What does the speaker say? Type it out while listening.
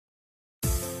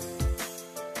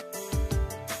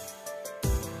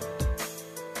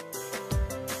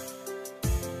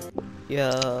Yo,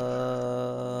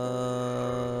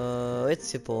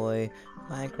 it's your boy,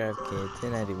 Minecraft Kid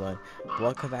 1091.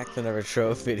 Welcome back to another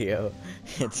trove video,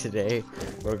 and today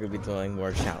we're gonna be doing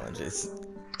more challenges.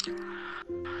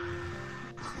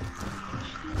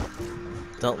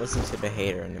 Don't listen to the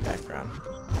hater in the background.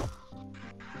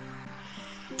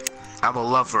 I'm a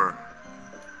lover.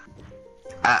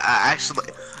 I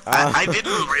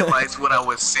didn't realize what I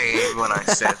was saying when I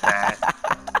said that.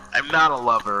 I'm not a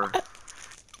lover.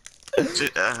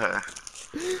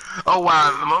 Oh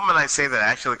wow, the moment I say that, I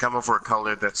actually come up for a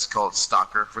color that's called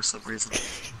stalker for some reason.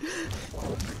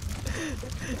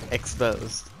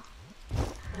 Exposed.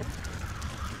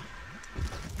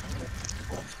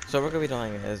 So what we're gonna be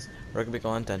doing is, we're gonna be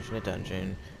going dungeon to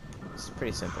dungeon. It's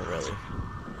pretty simple, really.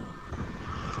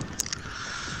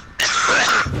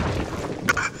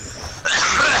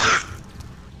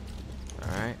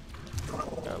 Alright.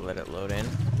 Gotta let it load in.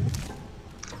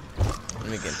 Let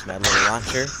me get into my little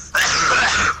launcher.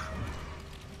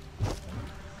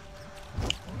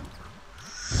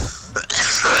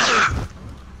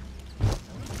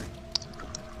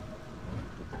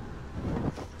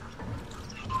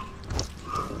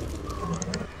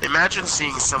 Imagine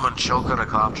seeing someone choke on a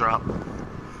cough drop.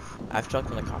 I've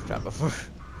choked on a cough drop before.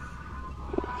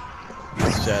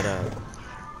 Shut up.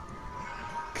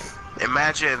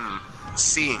 Imagine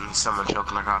seeing someone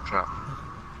choke on a cough drop.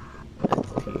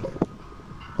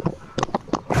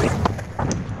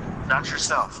 Not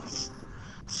yourself.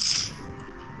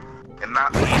 And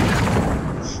not me.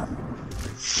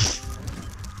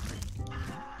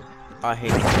 I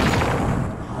hate it.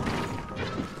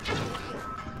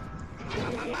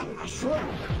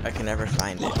 I can never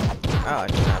find it. Oh, I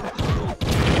just found it.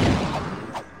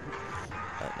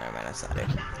 Oh, never mind, that's not it.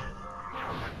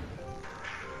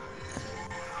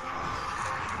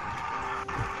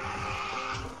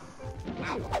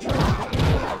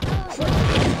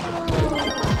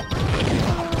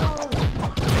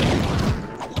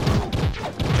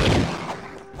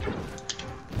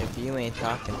 If you ain't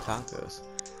talking tacos,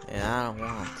 and I don't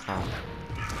want to talk.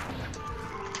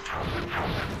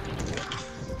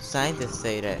 Scientists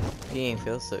say that peeing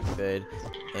feels so good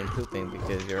and pooping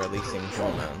because you're releasing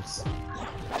hormones.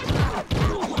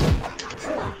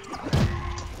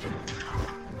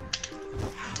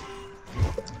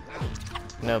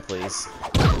 No, please.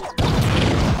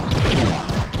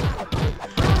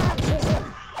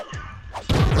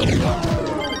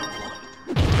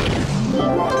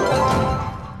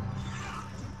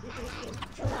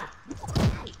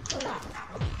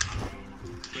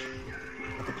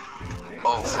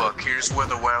 Oh fuck, here's where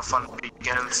the wild fun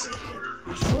begins.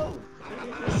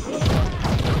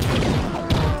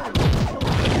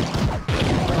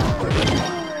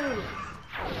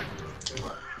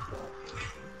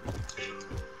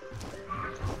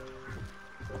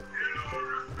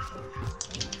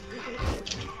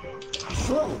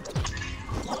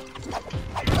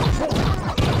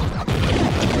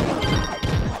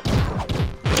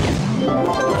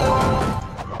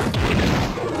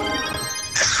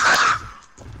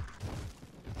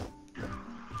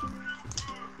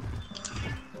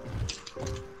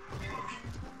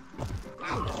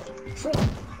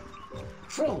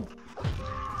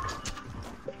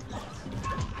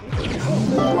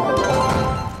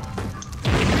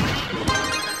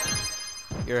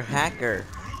 You're a hacker.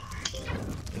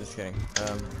 I'm just kidding.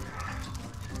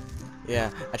 Yeah,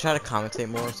 I try to commentate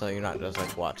more so you're not just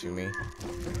like watching me.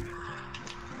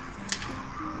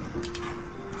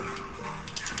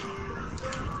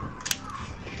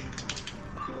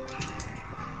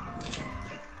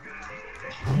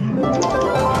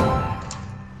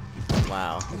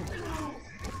 Wow.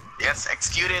 Yes,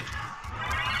 executed.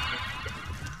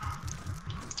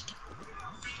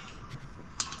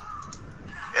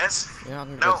 Yes? You're not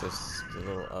gonna No. go to this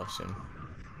little ocean.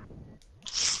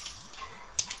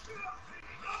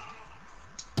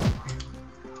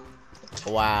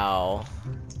 Wow.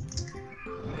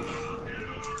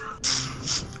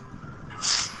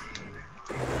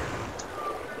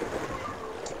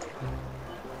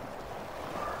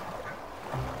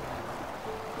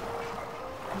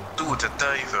 Do the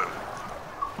diver.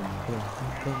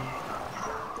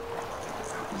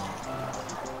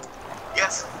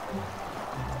 Yes.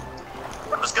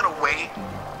 I'm just gonna wait.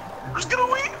 I'm just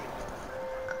gonna wait.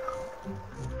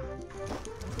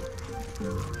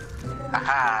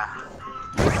 Aha.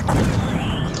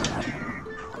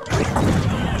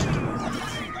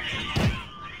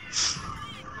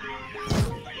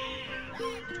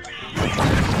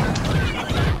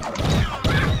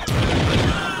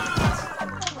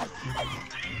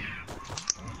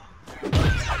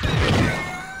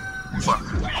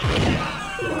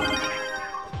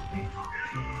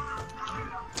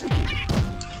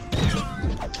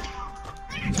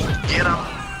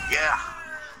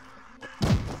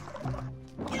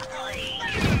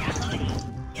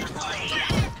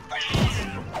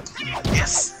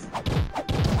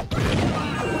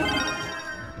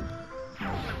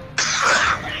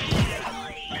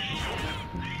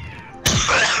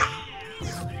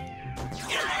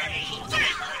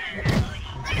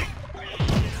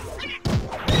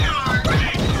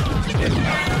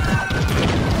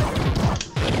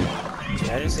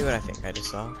 I just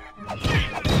saw.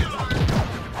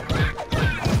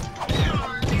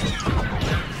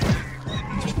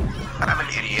 I'm an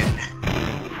idiot.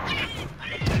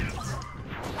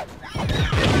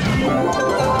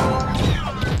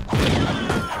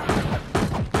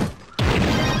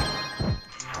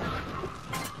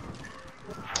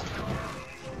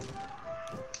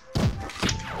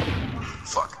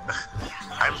 Fuck.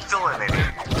 I'm still an idiot.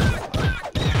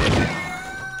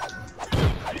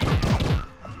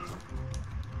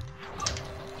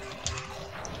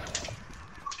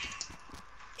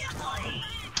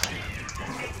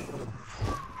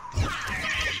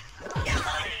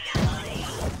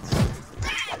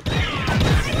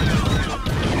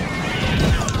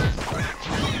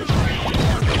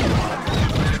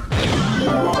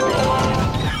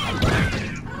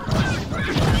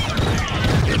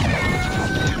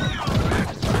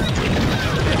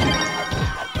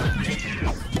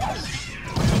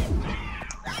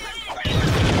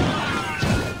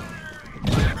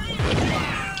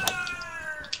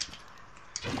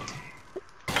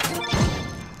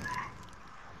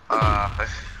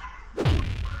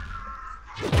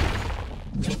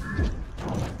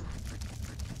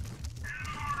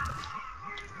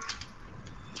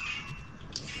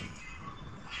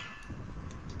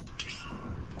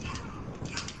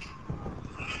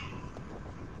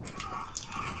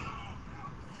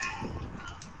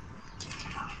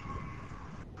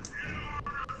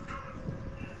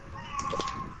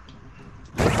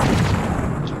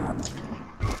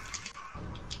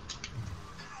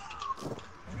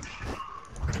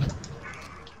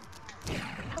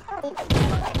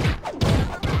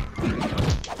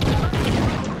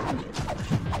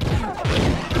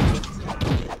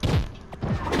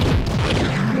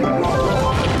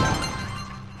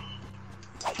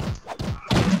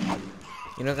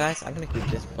 You know, guys, I'm gonna keep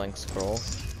this blank scroll.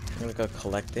 I'm gonna go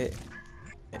collect it,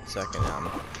 and so I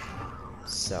can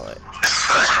sell it.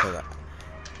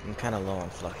 I'm kind of low on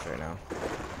flux right now.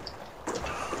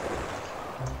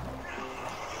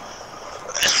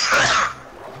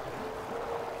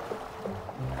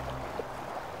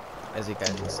 As you guys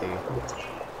can see.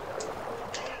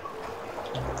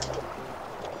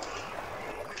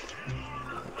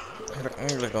 I'm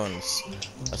gonna go on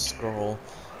a scroll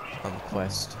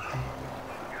quest.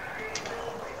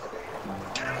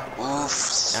 Oof.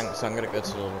 So I'm gonna go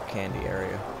to the little candy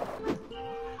area.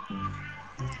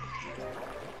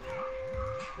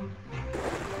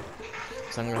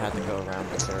 So I'm gonna have to go around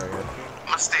this area. I'm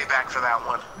gonna stay back for that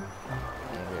one.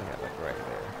 And we have it right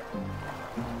there.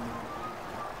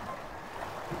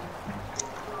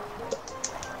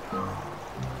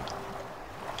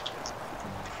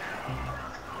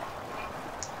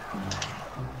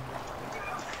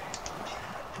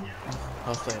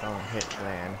 Hopefully I don't hit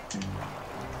land.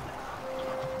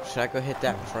 Should I go hit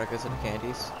that before I go to the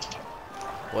candies?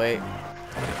 Wait.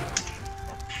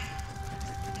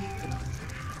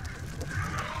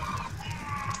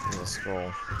 There's a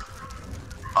scroll.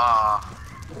 Oh,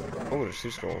 there's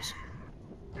 2 scrolls.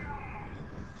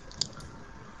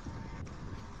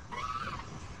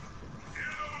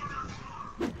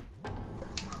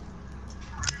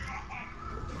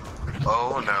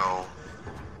 Oh no.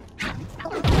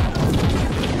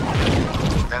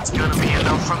 That's gonna be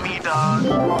enough for me, dog.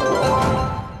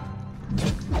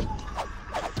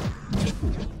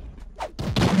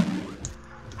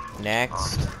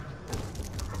 Next.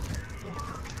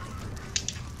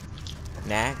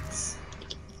 Next.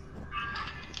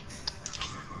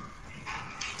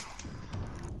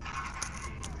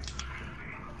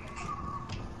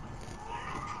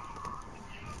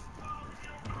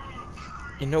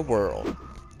 In a world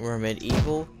where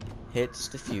medieval hits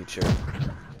the future,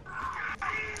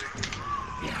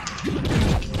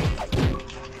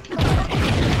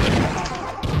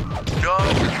 Go!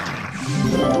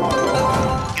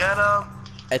 Get him!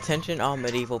 attention all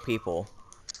medieval people.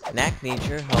 Knack needs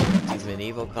your help with these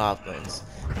medieval goblins.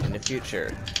 In the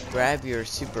future, grab your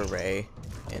super ray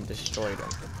and destroy them.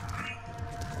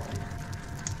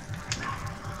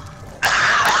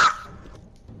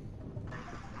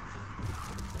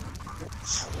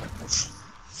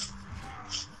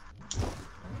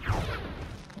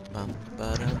 Bum,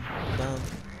 ba-dum, bum.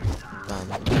 Bum,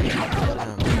 ba-dum,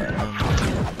 bum,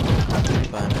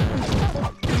 ba-dum.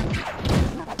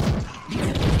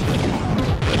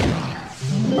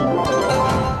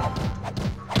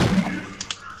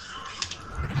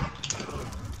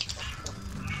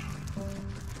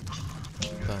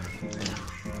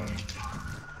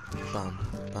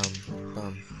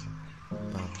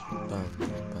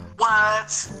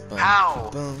 What? How?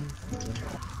 Boom.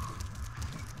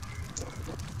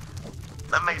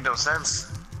 That made no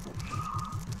sense.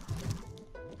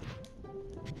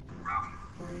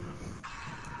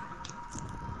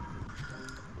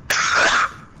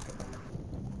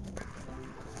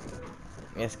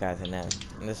 Yes, guys, I know.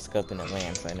 I'm just scoping the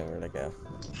land so I know where to go.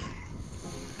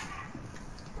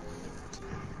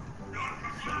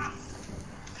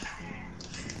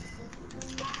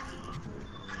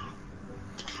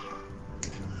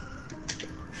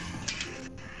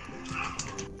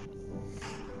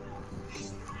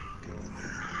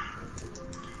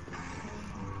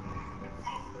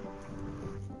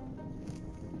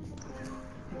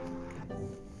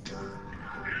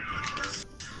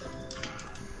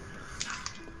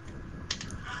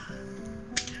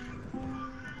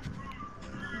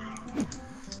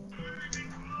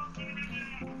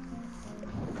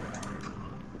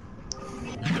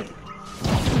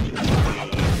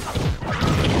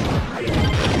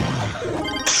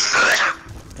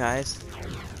 Guys,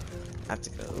 I have to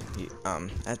go.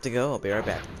 I have to go. I'll be right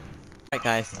back. Alright,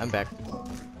 guys, I'm back.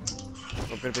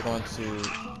 We're gonna be going to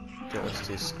those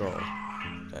two scroll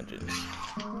dungeons.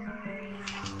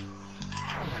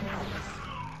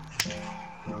 Yeah.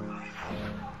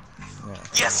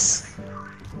 Yes!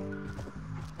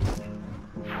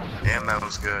 Damn, that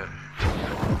was good.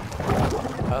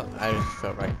 Oh, I just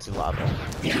fell right into lava.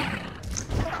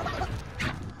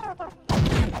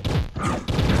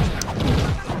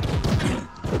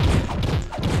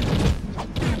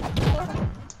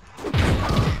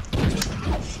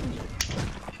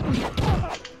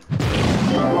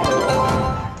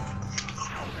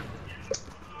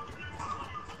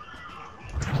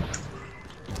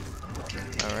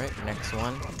 Alright, next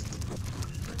one.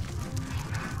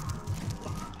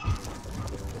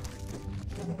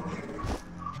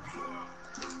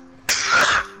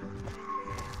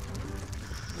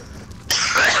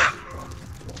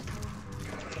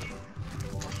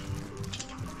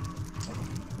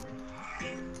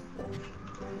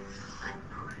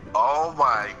 Oh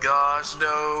my gosh,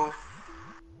 no.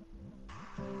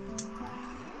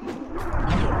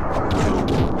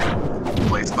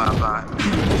 Please, bye-bye.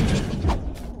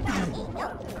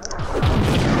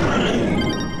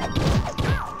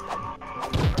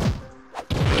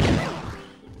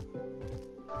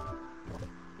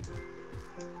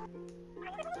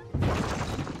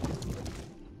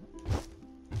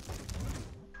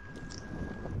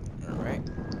 Alright.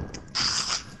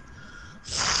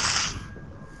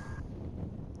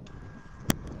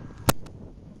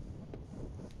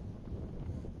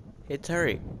 It's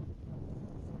hurry.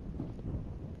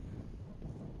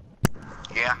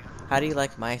 Yeah. How do you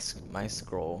like my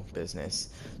scroll business?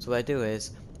 So what I do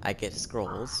is I get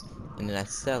scrolls and then I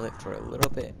sell it for a little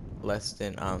bit less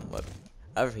than what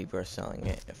other people are selling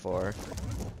it for,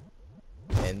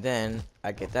 and then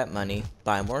I get that money,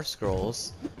 buy more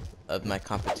scrolls of my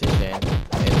competition,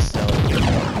 and sell it for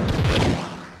more.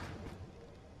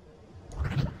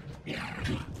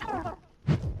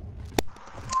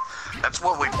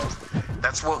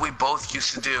 That's what we both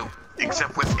used to do,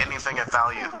 except with anything of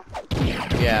value.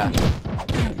 Yeah.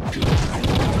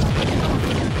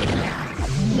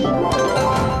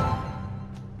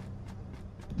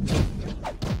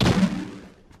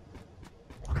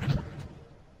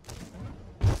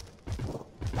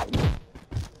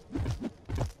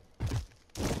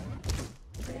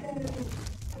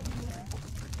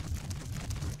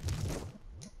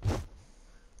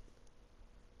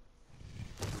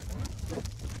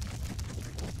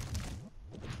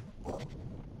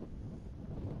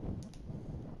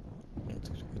 Let's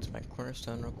go to my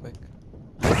cornerstone real quick.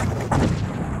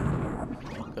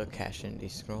 Go cash in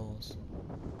these scrolls.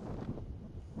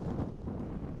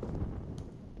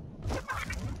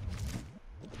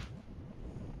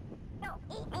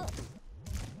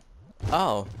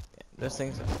 Oh, those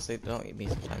things say don't eat me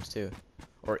sometimes too,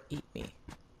 or eat me.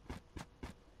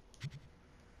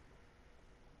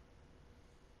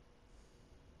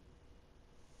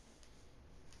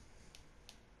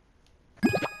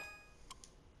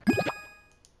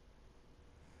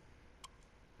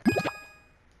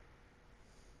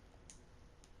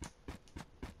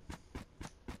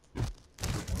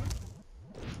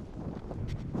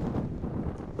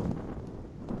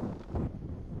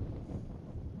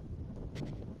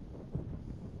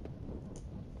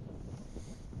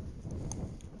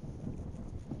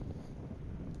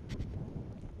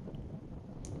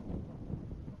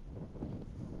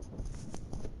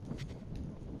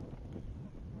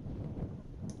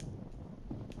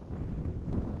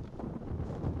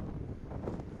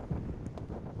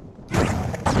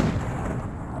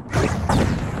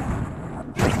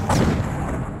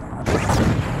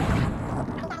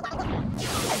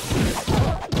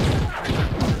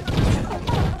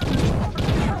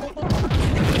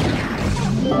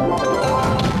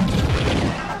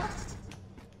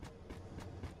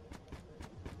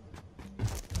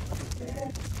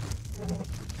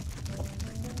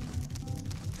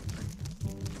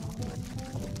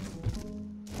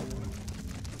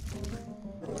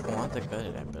 not that good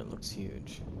at it, but it looks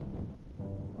huge.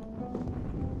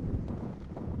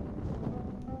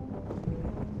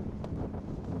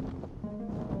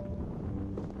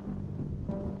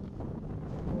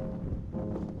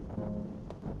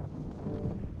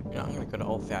 You know, I'm gonna go the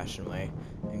old-fashioned way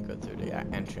and go through the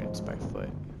entrance by foot.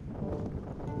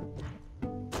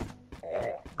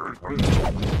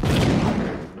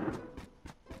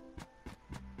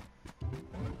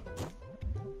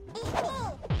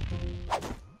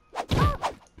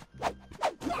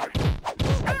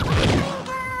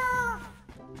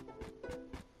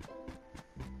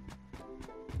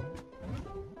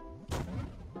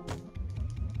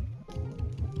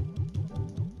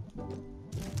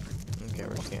 Okay,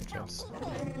 where's the entrance?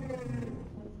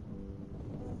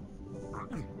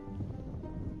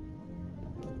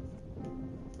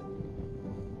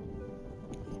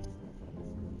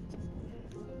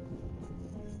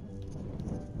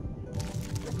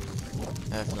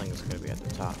 I have a feeling it's gonna be at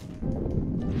the top.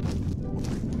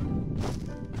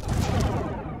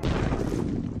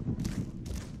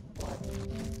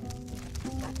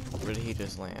 Where did he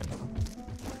just land?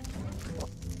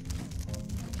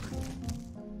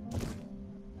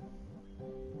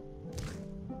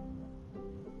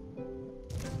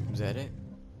 Is that it?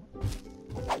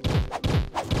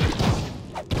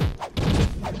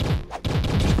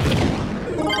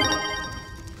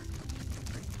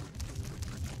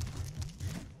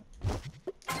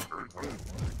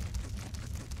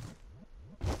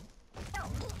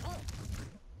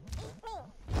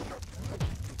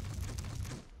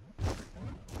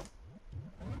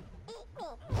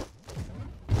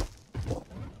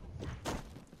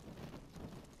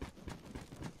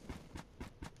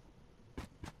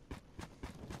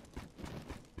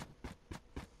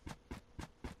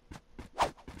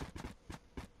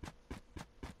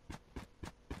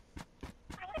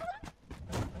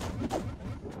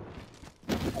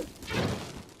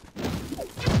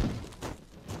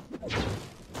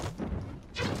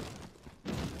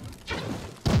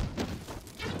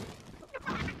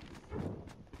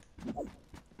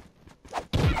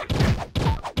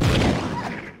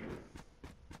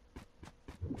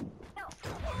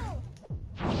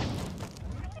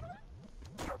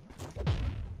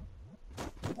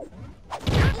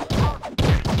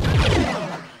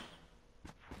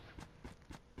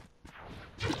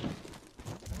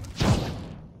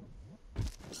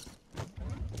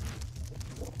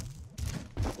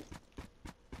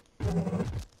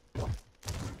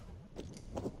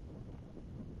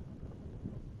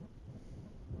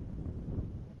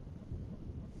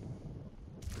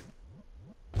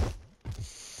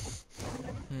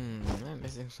 Am I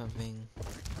missing something?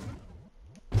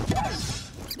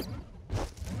 Is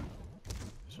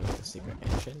there like a secret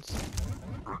entrance?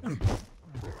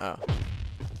 Oh.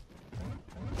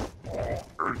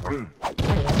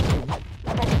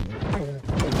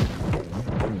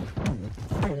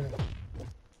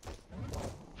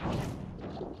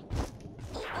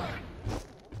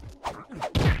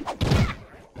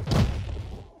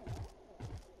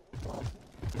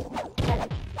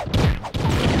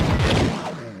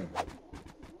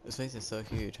 This place is so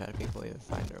huge, how do people even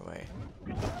find their way?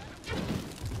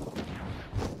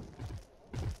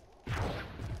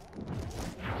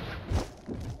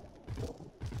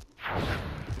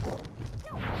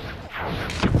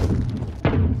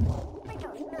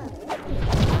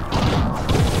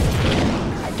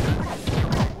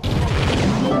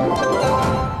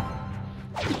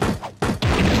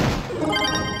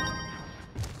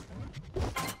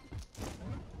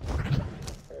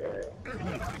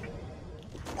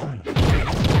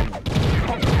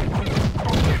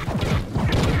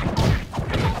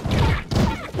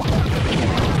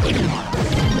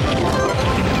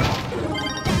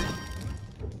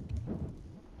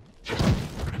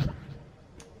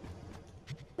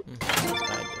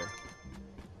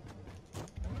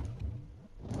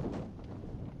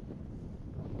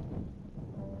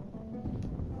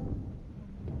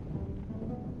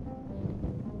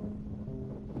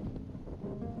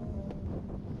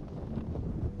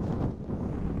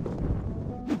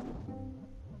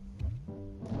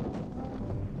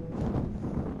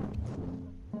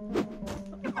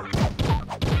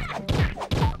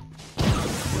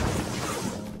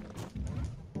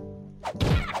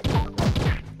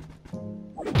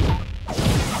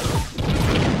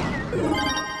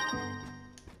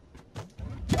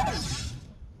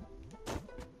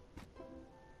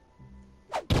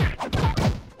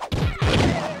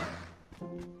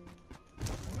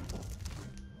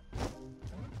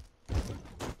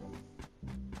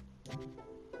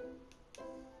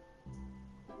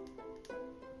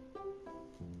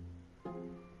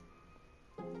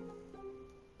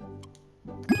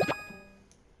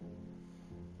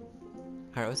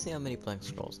 Alright, let's see how many blank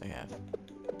scrolls I have.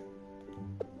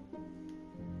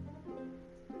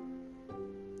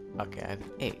 Okay, I have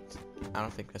 8. I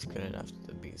don't think that's good enough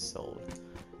to be sold.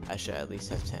 I should at least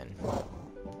have 10.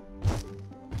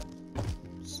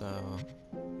 So,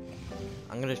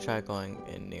 I'm gonna try going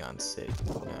in Neon City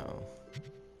now.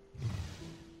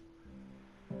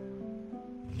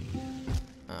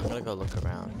 I'm gonna go look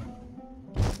around.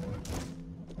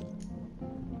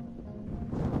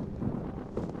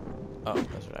 Oh,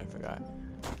 that's what I forgot.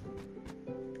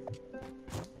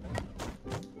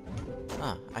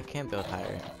 Ah, I can build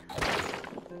higher.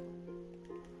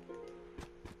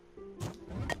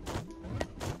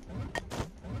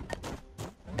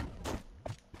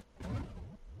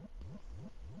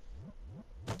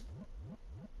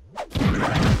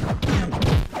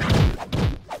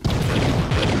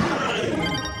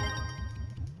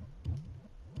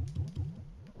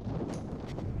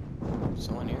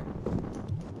 Someone here?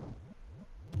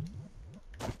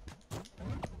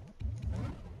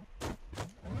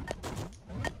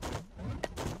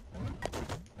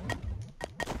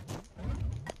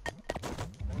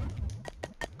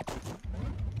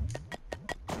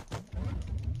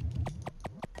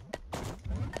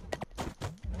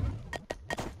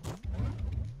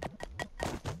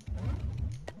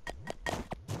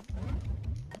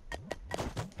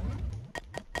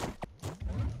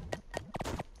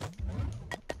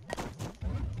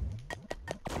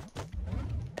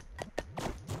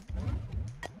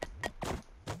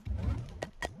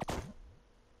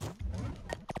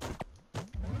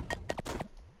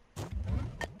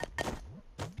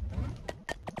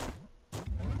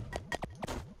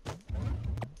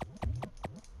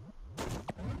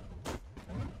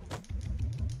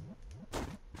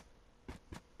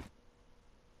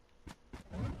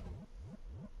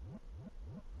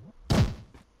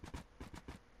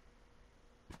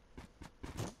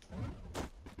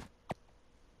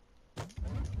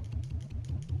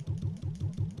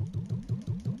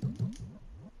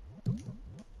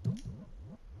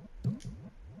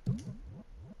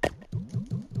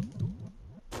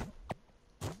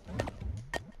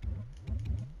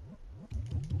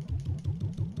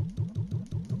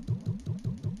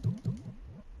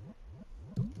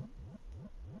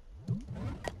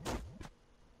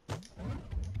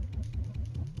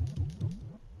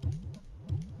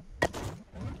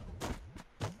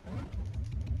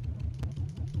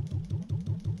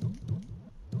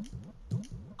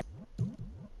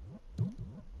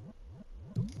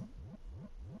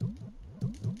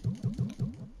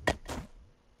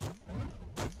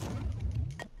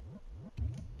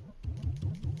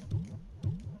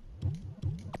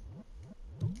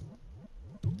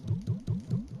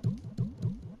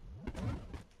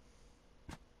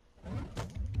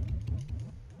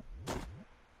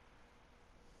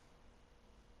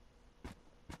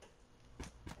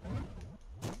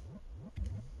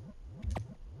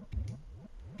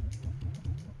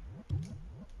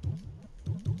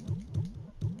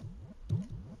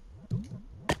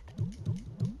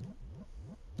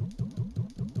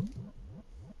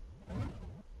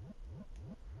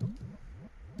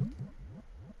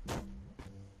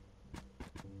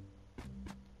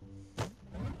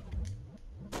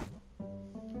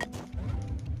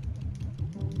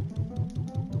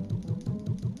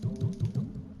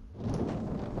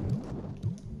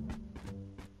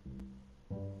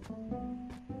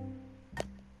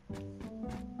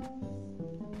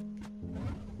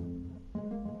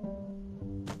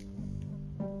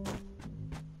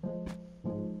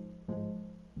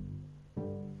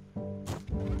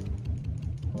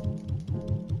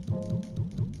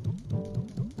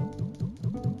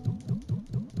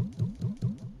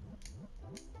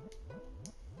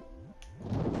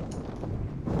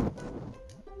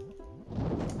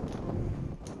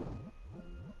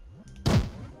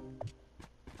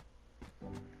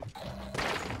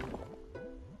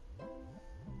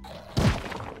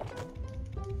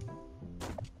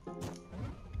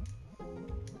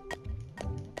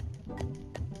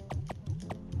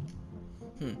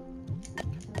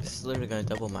 This is literally gonna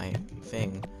double my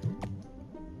thing.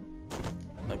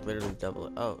 Like literally double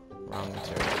it. Oh, wrong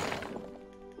material.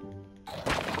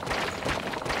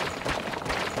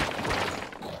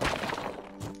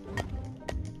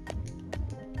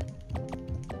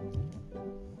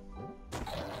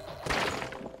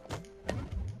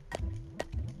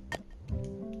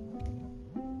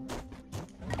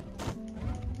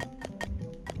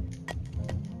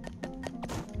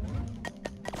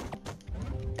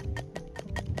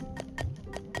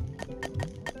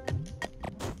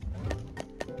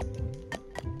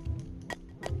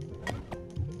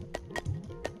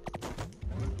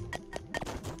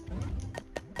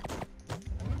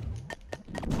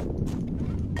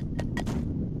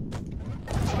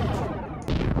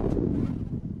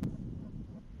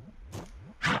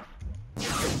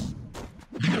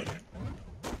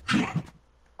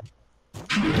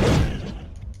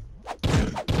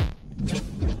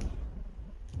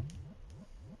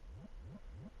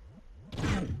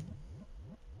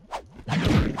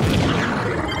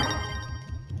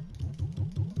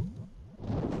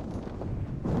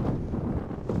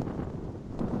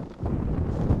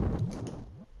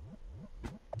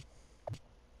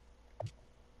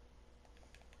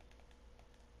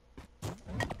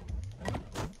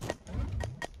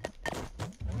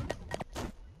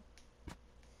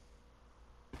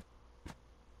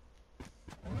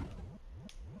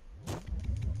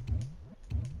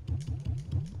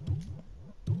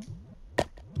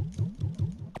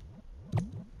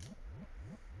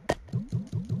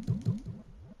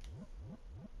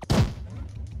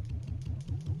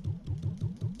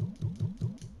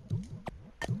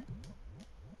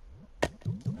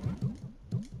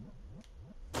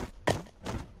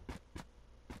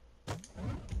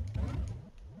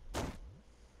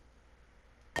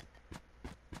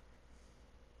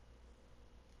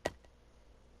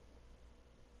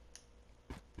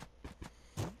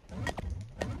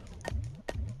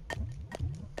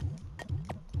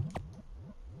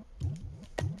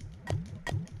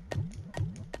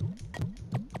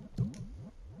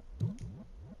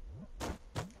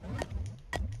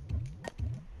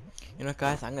 You know,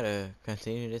 guys, I'm gonna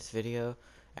continue this video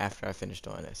after I finish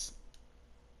doing this.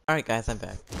 Alright, guys, I'm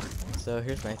back. So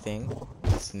here's my thing.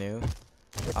 It's new.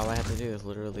 All I have to do is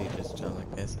literally just jump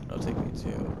like this, and it'll take me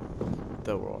to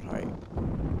the world height.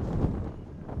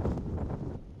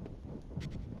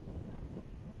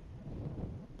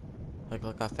 Like,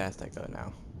 look how fast I go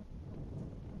now.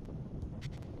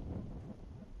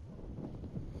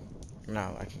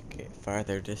 Now I can get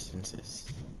farther distances.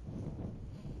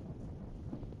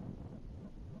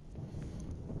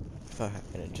 Without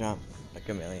having to jump like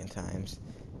a million times.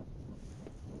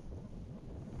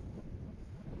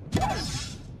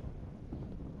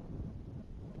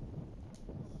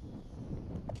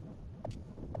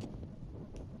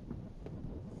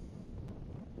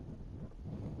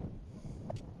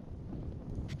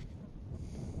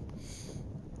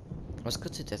 Let's go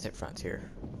to Desert Frontier.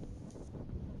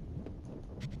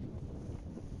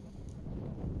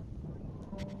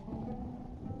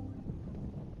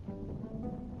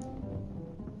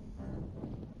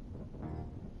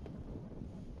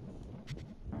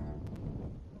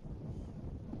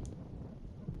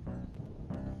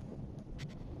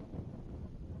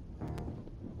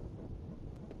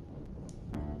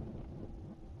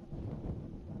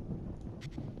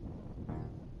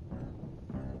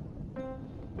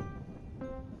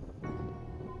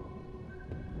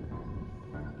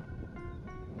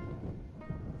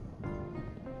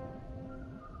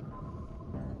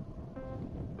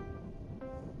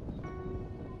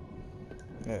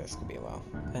 Yeah, this could be a while.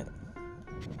 But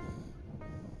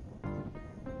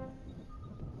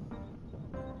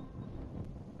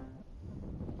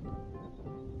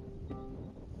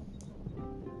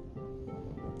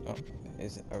oh,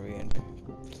 are we in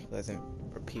pleasant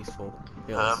or peaceful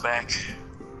hills? I'm back.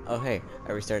 Oh hey,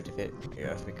 I restarted the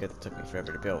video because it took me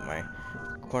forever to build my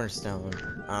cornerstone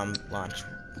launch,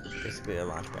 basically a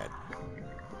launch pad.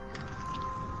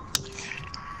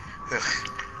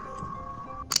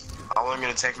 How long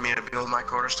gonna take me to build my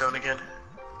cornerstone again?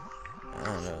 I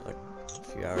don't know, like a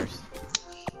few hours.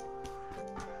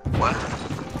 What?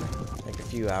 Like a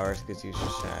few hours, because you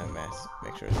should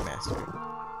make sure it's mastered.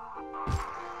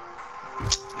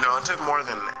 No, it took more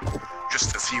than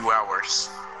just a few hours.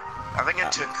 I think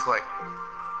it took like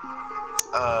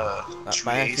 2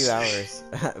 by days. a few hours,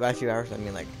 by a few hours, I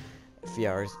mean like a few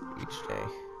hours each day.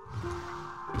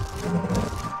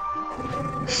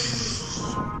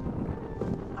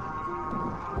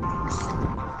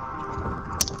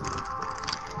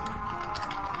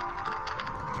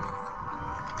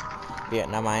 But yeah,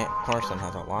 now my cornerstone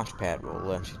has a launch pad will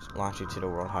launch you to the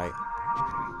world height.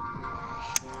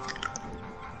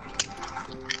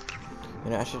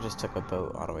 You know, I should just took a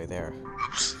boat all the way there.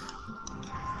 Oops.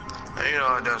 You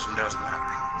know, it doesn't matter.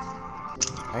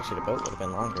 Actually, the boat would have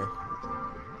been longer.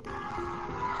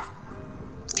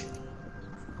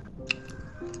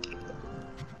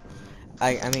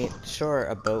 I mean, sure,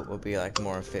 a boat would be like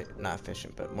more not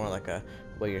efficient, but more like a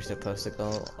way you're supposed to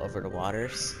go over the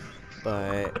waters.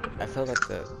 But I feel like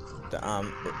the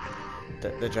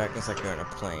dragon's like you're in a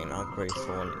plane, all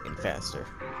graceful and faster.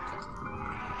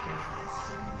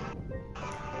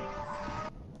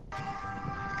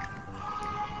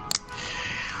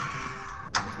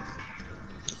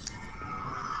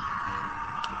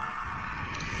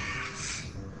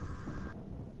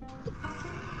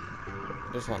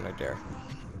 There's one right there.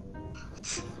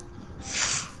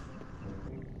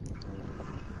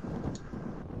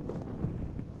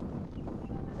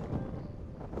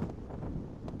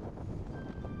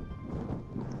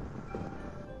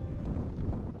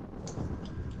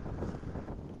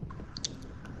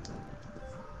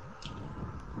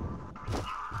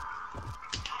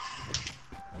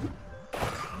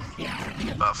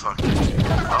 Oh, fuck.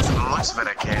 Oh, from the looks of it,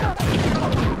 I can't.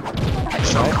 I'm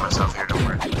just talking to myself here, don't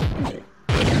worry.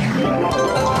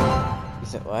 You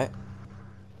said what?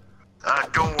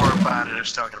 Don't worry about it, I'm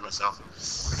just talking to myself.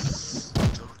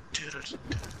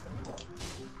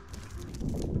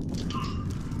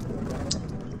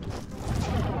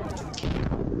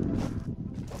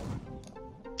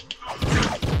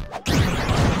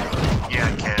 Yeah,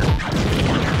 I can.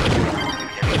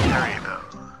 There you go.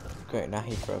 Great, now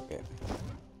he broke it.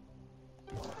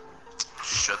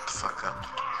 Shut the fuck up.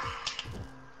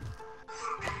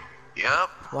 Yep.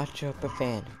 Watch your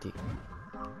profanity.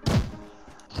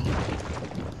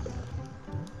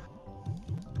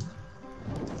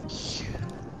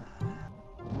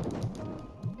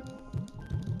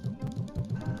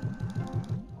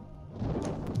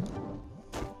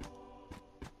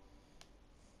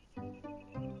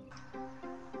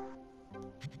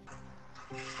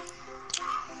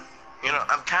 You know,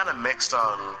 I'm kind of mixed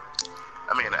on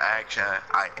I mean, actually,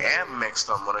 I am mixed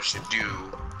on what I should do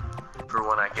for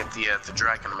when I get the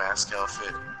dragon mask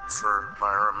outfit for my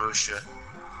Ramusha.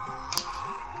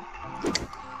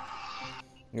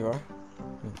 You are?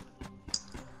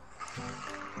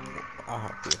 I'll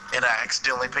help you. And I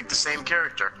accidentally picked the same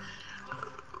character.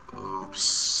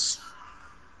 Oops.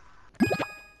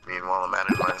 Meanwhile, I'm at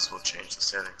it, might as well change the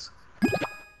settings.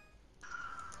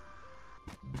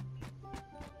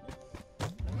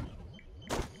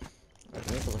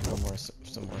 I need to look for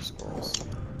some more scrolls.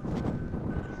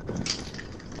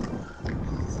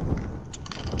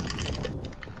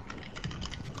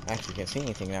 I actually can't see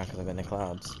anything now because I'm in the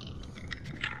clouds.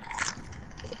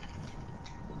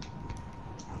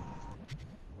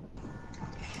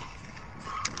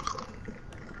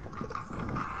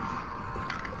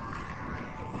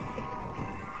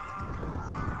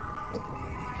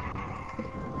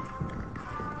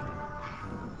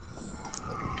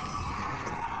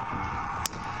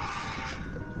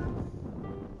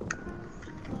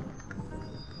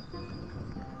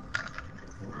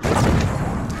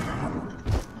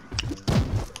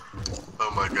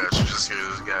 Oh my gosh, you just hear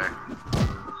this guy.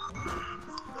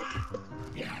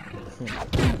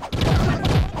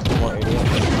 More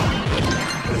idiots.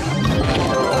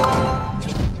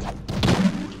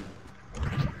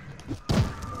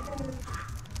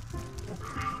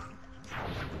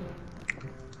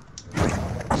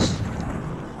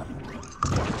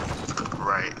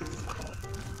 Right.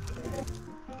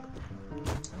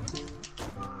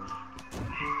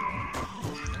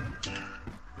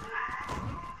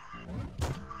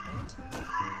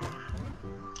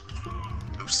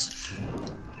 Oops.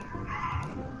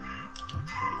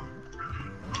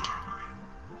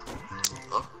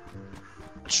 Oh,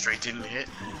 straight didn't hit.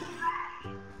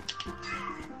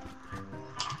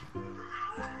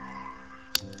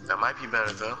 That might be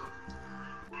better though.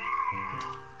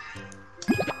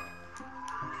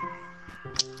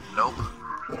 Nope.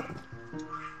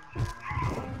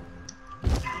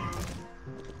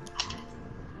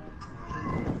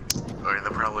 Okay,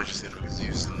 they're probably just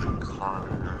using the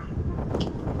corner.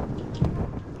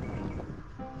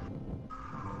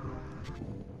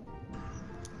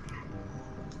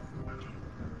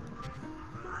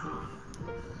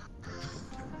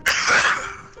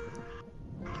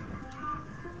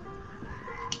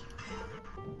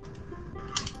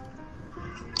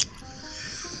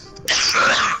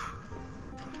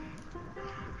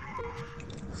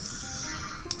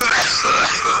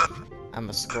 I'm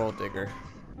a scroll digger.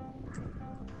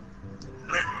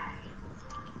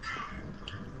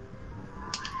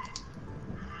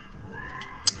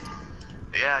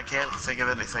 Yeah, I can't think of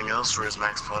anything else for his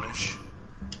max punish.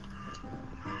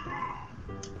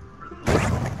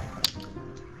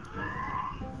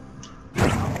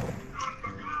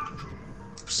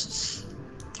 Oops.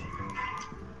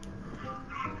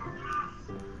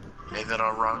 Made that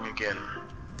all wrong again.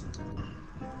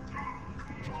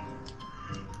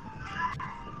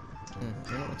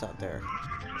 You know what's out there?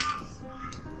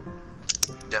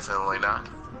 Definitely not.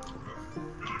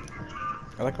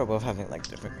 I like how we're both having like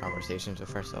different conversations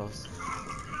with ourselves.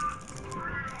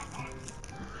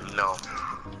 No.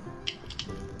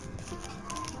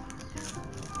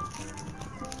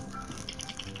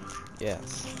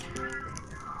 Yes.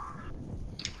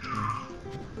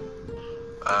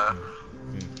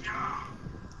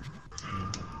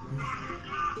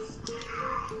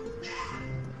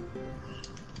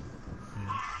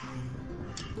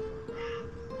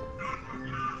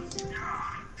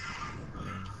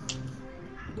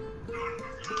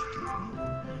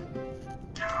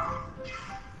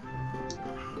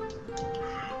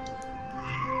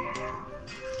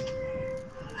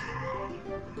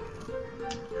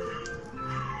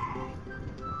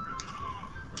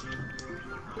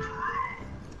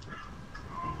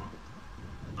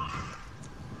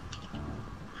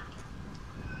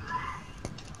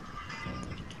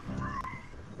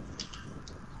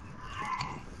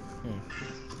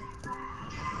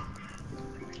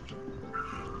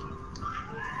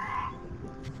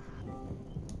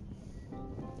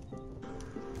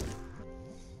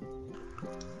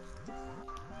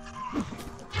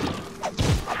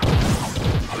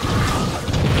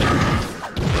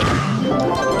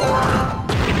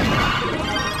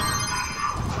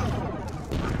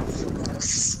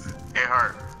 Hey,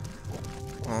 Hart.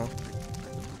 Huh?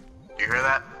 You hear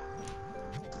that?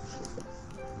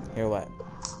 Hear what?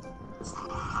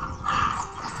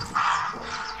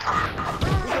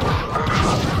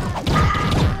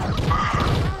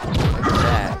 What's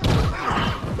that?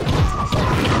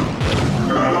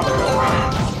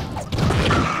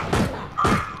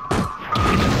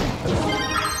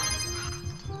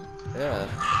 Yeah.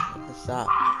 Stop.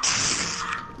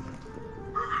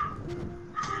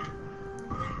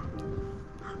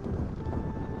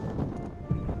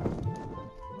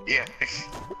 Yeah.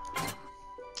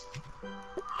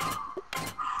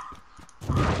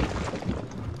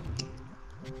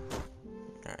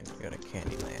 Alright, go to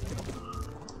Candyland.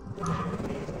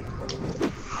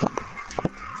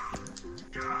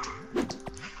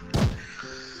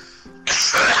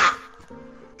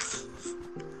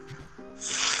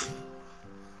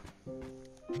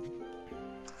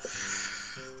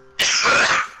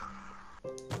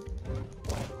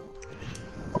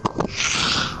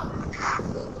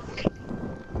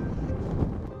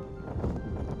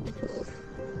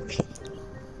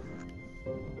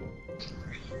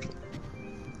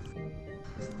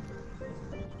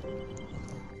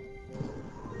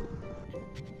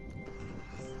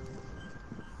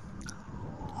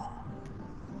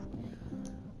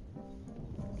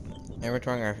 Every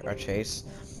during our chase,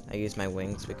 I use my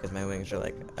wings because my wings are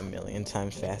like a million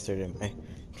times faster than my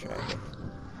dragon.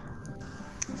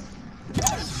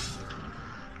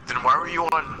 Then why were you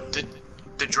on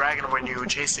the dragon when you were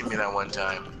chasing me that one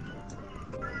time?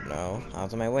 No, I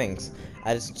was on my wings.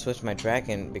 I just switched my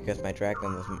dragon because my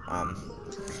dragon was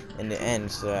in the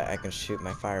end so that I can shoot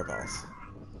my fireballs.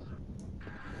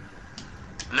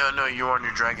 No, you were on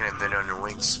your dragon and then on your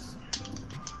wings.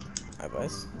 I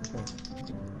was.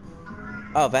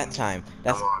 Oh, that time. Come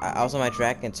That's on. I was on my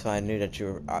dragon, so I knew that you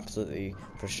were absolutely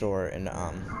for sure in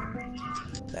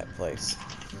that place.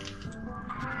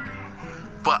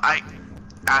 But I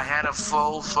had a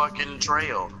full fucking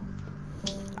trail.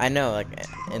 I know, like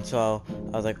until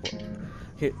I was like,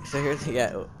 so here's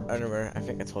yeah. I remember. I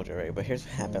think I told you already, but here's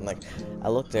what happened. Like, I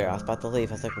looked there. I was about to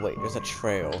leave. I was like, wait, there's a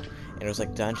trail, and it was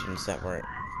like dungeons that weren't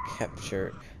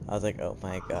captured. I was like, oh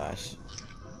my gosh,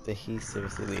 did he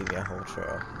seriously leave me a whole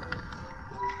trail?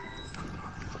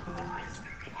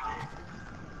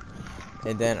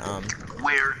 And then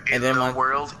Where in the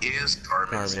world is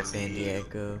Carmen San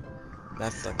Diego.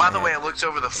 That's like. By the way, I looked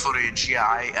over the footage. Yeah,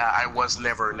 I was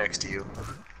never next to you.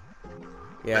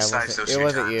 Yeah, Besides it those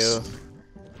wasn't times. you.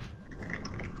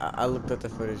 I looked at the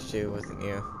footage too. It wasn't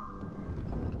you.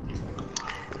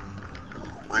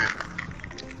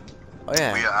 Oh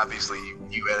yeah. Well, yeah, obviously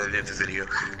you edited the video.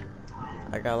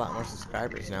 I got a lot more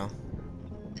subscribers now.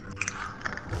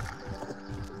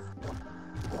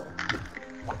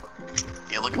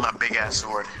 Yeah, look at my big ass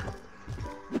sword.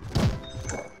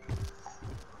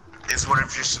 Is one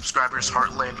of your subscribers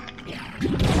Heartland?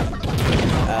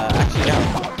 Actually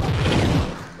no.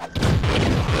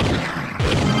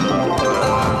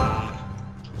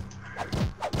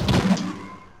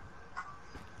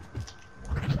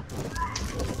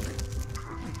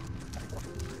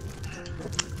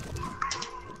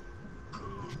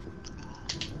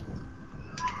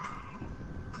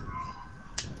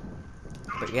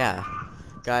 But yeah,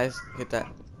 guys, hit that.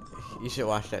 You should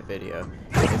watch that video.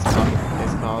 It's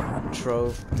called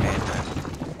Trove,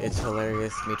 and it's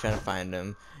hilarious. Me trying to find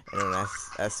them, and then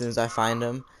as soon as I find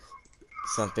them,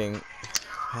 something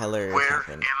hilarious Where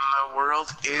happened. in the world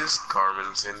is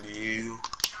Carmen Sandiego?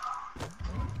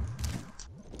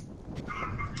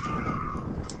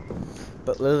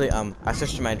 But literally, I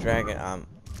switched to my dragon,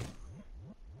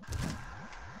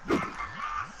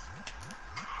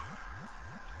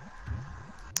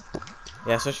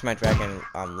 yeah, I switched to my dragon,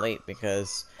 late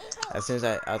because as soon as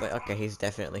I was like, okay, he's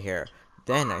definitely here.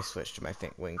 Then I switched to my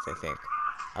wings, I think.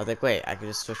 I was like, wait, I could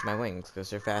just switch my wings because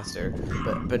they're faster.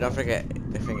 But don't forget,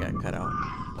 the thing got cut out.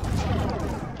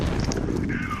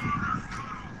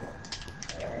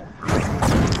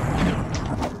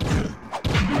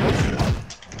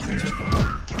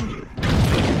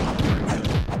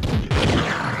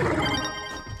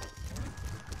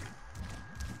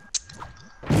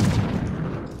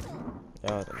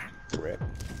 Oh, the rip.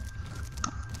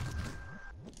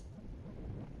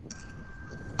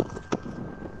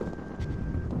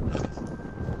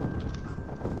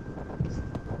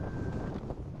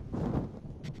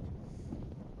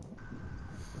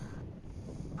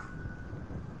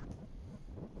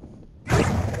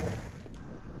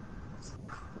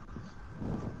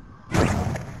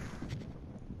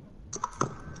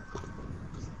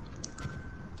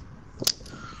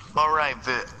 Alright,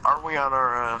 but are we on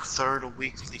our third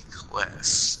weekly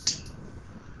quest?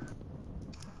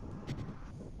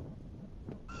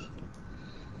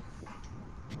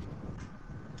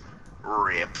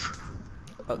 Rip.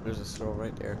 Oh, there's a scroll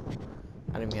right there.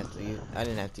 I didn't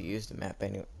have to use the map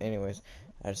anyways.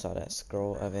 I just saw that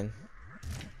scroll, Evan.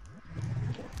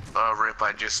 Rip,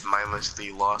 I just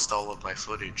mindlessly lost all of my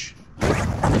footage. You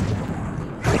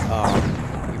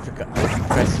forgot. You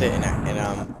pressed it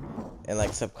and and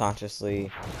like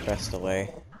subconsciously pressed away?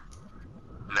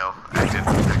 No, I didn't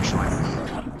actually.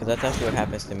 Because that's actually what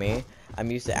happens to me.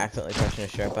 I'm used to accidentally pressing a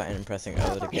share button and pressing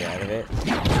O to get out of it.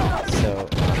 So,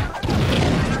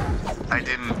 I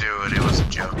didn't do it. It was a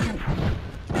joke.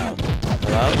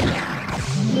 hello?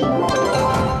 Hello?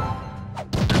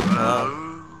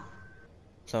 Hello?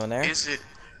 Someone there? Is it?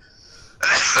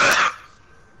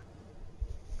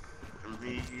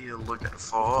 Me looking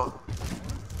for?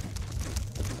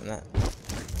 I'm not.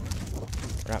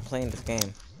 We're not playing this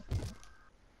game.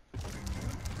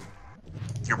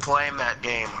 You're playing that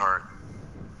game, Hart.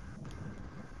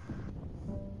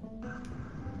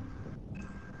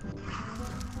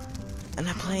 I'm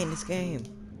not playing this game.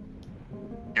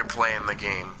 You're playing the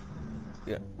game.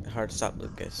 Yeah, hard stop,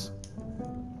 Lucas.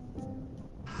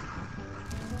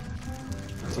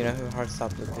 Do you know who Hard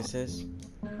Stop Lucas is?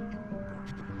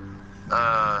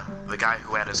 The guy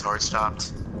who had his heart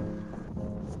stopped.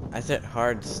 I said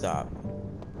hard stop.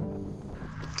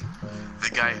 The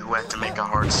guy who had to make a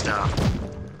hard stop.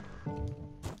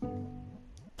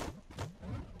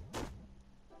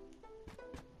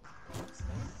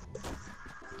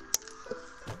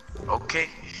 Okay.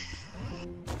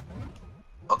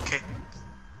 Okay.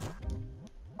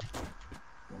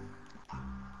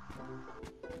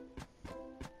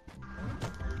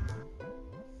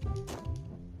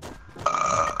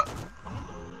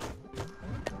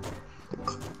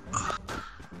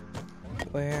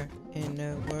 Where in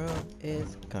the world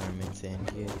is Carmen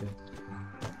Sandiego?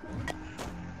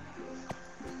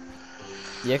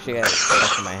 You actually got it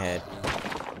stuck in my head.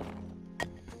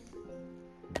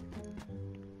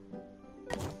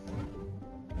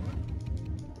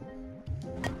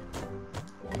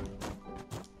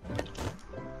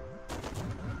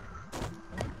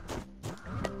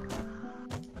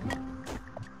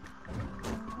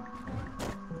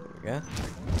 There we go.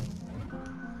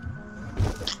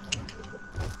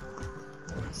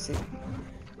 Let's see.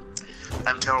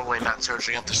 I'm totally not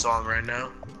searching up the song right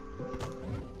now.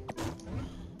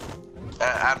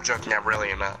 I'm joking, I really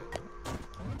am not.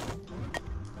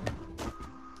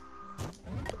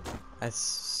 I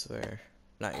swear.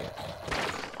 Not yet.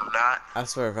 I'm not. I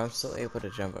swear, if I'm still able to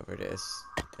jump over this,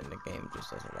 then the game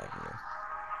just doesn't like me.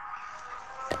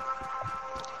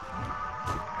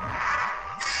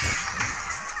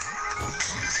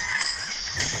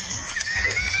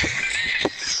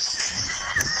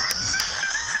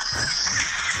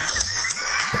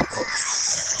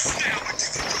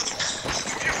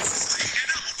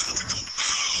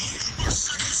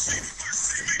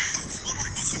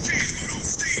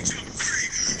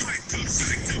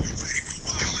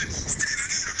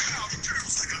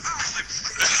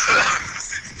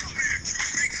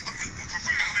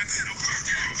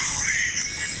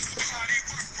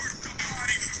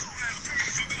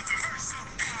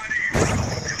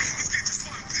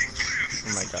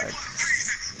 Oh my god.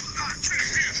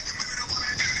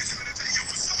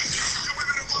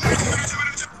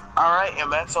 Alright,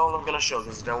 and that's all I'm gonna show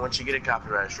because I don't want you to get a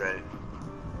copyright strike.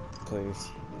 Please.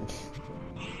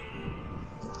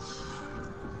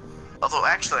 Although,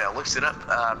 actually, I looked it up.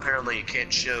 Apparently, you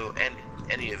can't show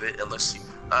any of it unless you...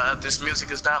 this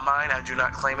music is not mine. I do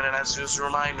not claim it as user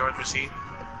mine, nor does he.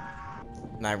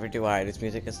 Neither do I. This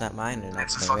music is not mine, and I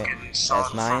It's a claim fucking it song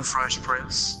as mine. from Fresh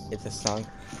Prince. It's a song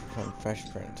from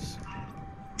Fresh Prince.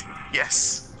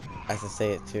 Yes. I have to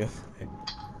say it too.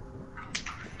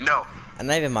 No. I'm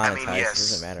not even monetized. I mean, yes. It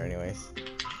doesn't matter anyways.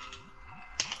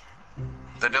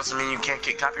 That doesn't mean you can't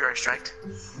get copyright striked.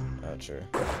 Oh, true.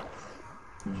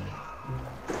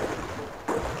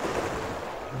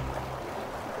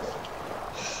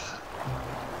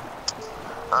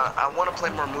 I want to play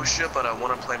more Musha, but I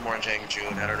want to play more Jang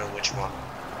June. I don't know which one.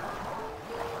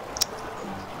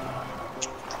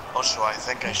 Also, I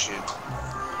think I should.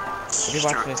 If you're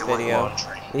watching this video,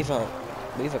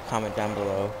 leave a comment down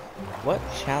below. What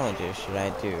challenges should I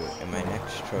do in my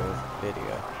next trove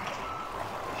video?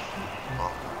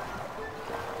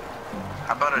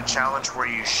 How about a challenge where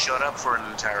you shut up for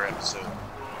an entire episode?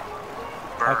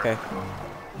 Burn. Okay.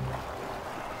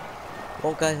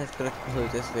 Well, guys, that's gonna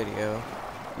conclude this video.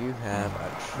 You have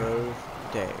a trove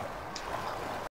day.